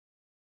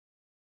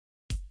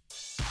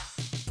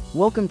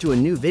Welcome to a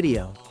new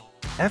video.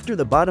 After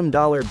the Bottom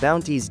Dollar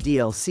Bounties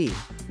DLC,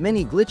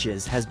 many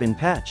glitches has been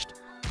patched.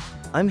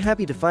 I'm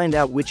happy to find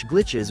out which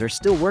glitches are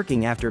still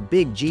working after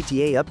big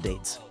GTA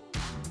updates.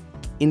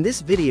 In this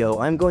video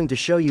I'm going to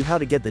show you how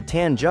to get the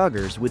tan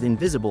joggers with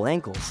invisible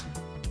ankles.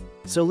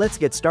 So let's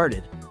get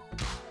started.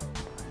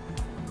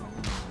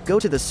 Go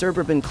to the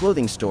Surburban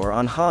clothing store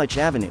on Hawich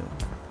Avenue.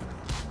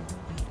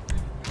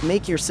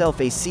 Make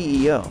yourself a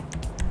CEO.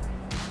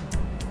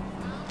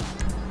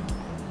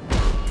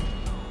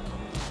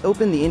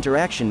 Open the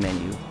interaction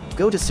menu,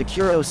 go to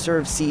Securo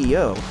Serv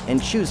CEO,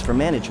 and choose for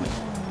management.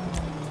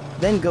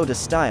 Then go to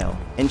Style,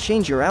 and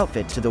change your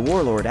outfit to the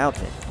Warlord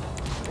outfit.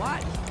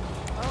 What?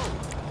 Oh,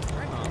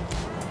 right,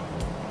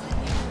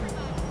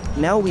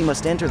 Mom. Now we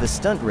must enter the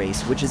stunt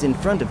race which is in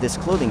front of this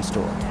clothing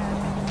store.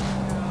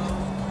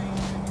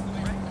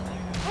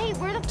 Hey,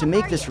 where the fuck To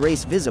make are this you?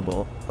 race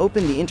visible,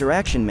 open the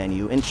interaction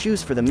menu and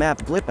choose for the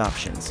map blip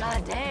options.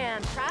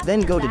 Goddamn, traffic Then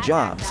is go to that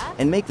Jobs, bad?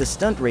 and make the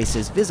stunt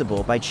races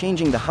visible by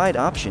changing the hide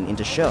option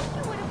into show.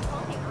 You would have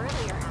told me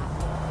earlier.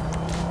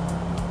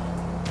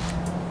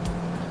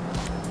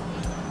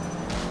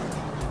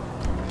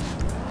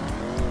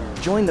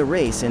 Join the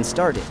race and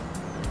start it.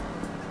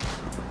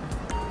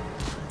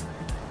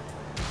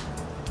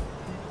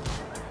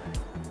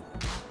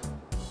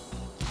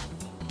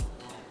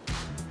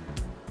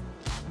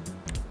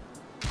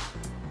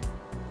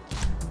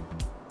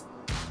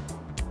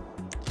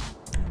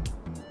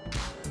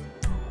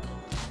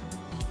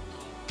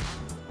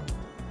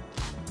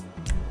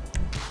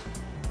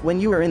 When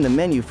you are in the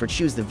menu for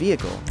choose the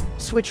vehicle,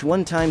 switch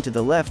one time to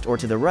the left or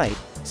to the right,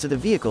 so the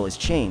vehicle is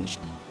changed.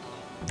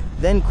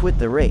 Then quit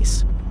the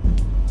race.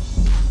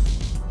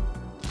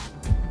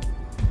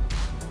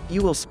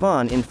 You will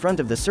spawn in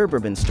front of the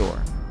Surburban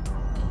store.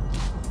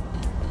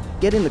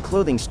 Get in the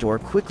clothing store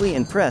quickly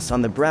and press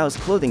on the Browse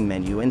Clothing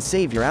menu and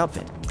save your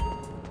outfit.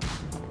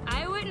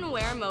 I wouldn't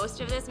wear most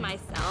of this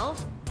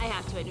myself, I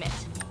have to admit.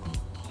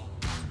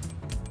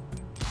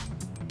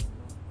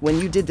 When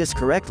you did this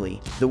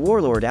correctly, the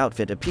Warlord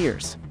outfit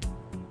appears.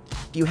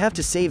 You have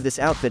to save this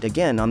outfit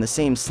again on the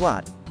same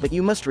slot, but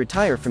you must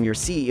retire from your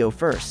CEO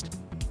first.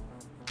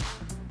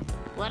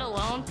 Let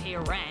alone pay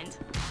rent.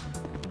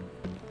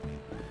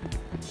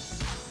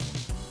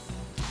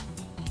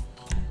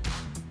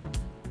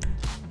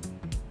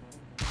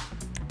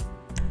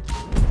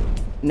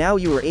 Now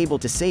you are able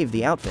to save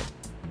the outfit.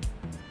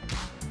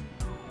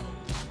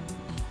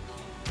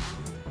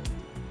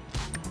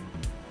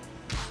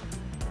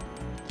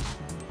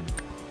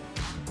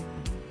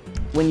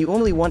 When you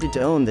only wanted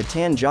to own the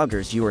tan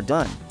joggers, you are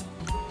done.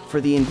 For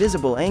the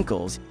invisible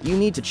ankles, you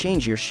need to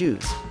change your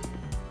shoes.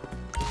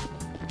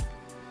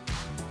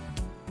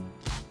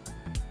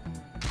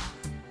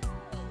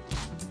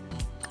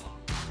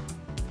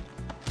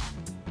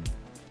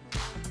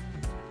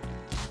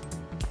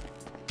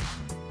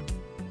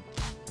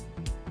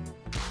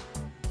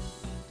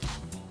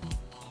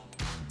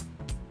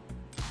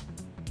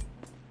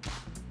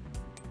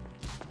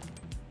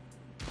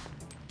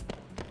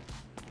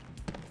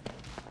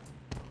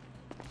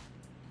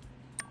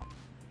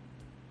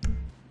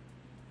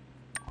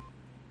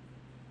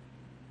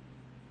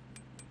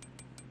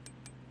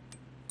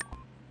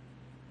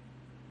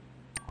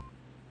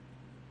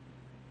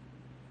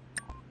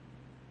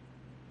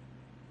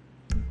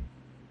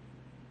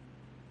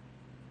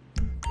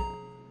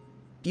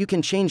 You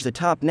can change the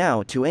top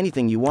now to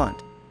anything you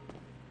want.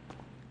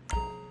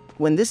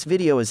 When this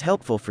video is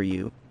helpful for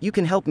you, you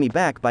can help me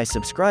back by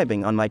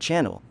subscribing on my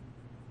channel.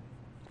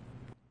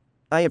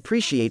 I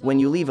appreciate when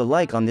you leave a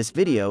like on this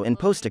video and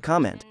post a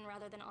comment.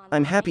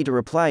 I'm happy to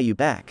reply you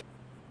back.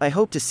 I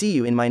hope to see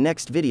you in my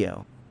next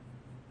video.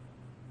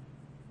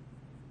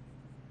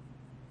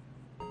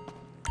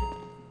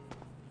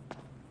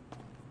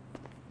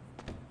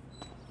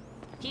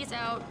 Peace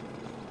out.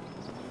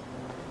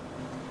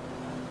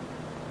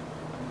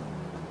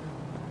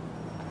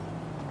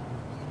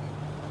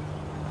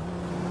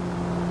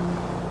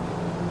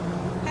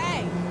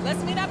 Hey,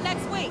 let's meet up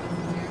next week.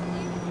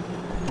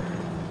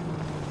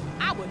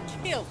 I would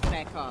kill for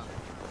that car.